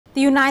The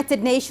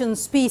United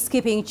Nations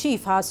peacekeeping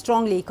chief has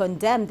strongly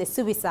condemned the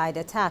suicide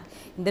attack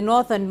in the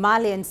northern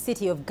Malian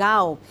city of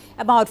Gao.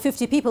 About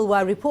 50 people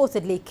were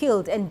reportedly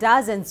killed and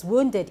dozens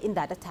wounded in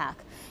that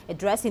attack.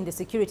 Addressing the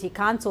Security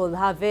Council,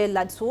 Hervé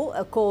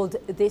Ladsous called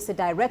this a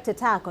direct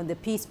attack on the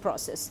peace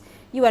process.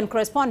 UN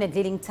correspondent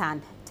Liling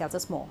Tan tells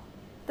us more.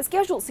 The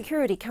scheduled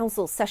Security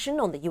Council session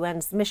on the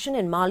UN's mission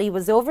in Mali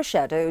was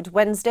overshadowed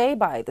Wednesday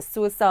by the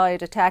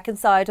suicide attack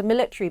inside a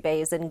military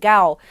base in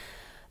Gao.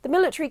 The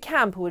military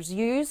camp was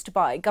used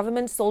by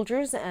government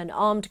soldiers and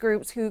armed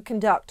groups who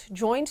conduct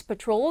joint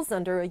patrols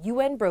under a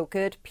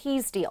UN-brokered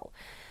peace deal.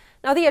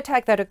 Now, the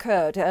attack that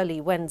occurred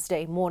early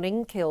Wednesday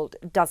morning killed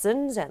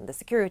dozens, and the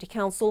Security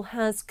Council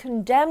has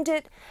condemned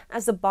it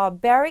as a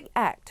barbaric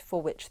act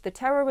for which the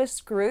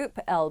terrorist group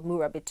El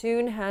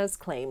Murabitoun has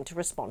claimed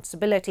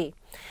responsibility.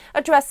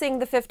 Addressing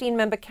the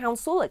 15-member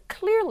council, a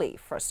clearly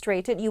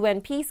frustrated UN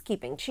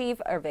peacekeeping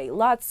chief Hervé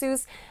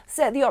Ladsous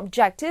said the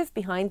objective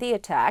behind the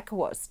attack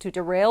was to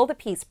derail the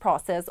peace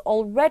process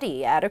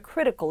already at a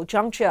critical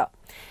juncture.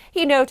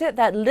 He noted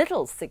that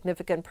little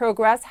significant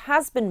progress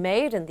has been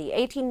made in the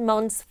 18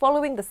 months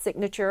following the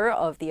signature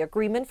of the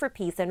Agreement for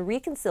Peace and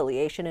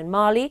Reconciliation in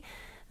Mali,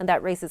 and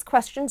that raises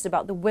questions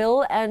about the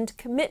will and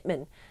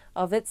commitment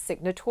of its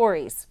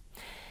signatories.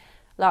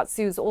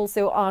 Ladsous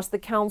also asked the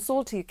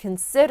Council to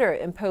consider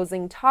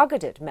imposing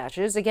targeted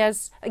measures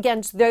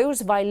against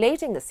those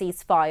violating the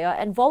ceasefire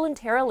and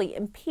voluntarily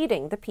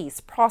impeding the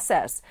peace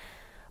process.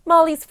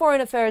 Mali's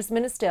Foreign Affairs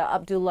Minister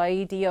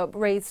Abdoulaye Diop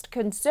raised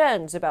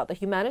concerns about the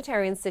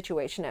humanitarian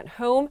situation at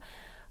home,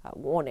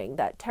 warning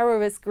that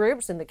terrorist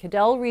groups in the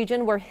Kidal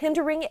region were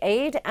hindering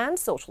aid and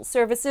social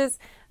services,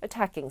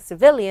 attacking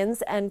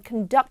civilians, and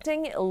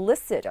conducting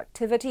illicit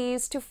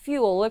activities to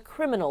fuel a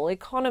criminal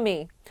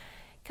economy.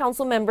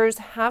 Council members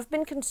have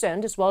been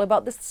concerned as well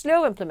about the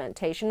slow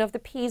implementation of the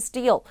peace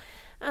deal,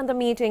 and the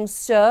meeting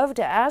served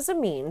as a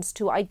means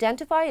to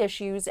identify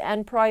issues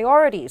and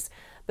priorities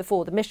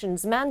before the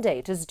mission's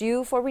mandate is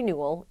due for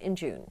renewal in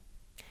June.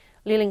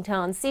 Liling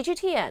Tan,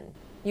 CGTN,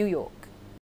 New York.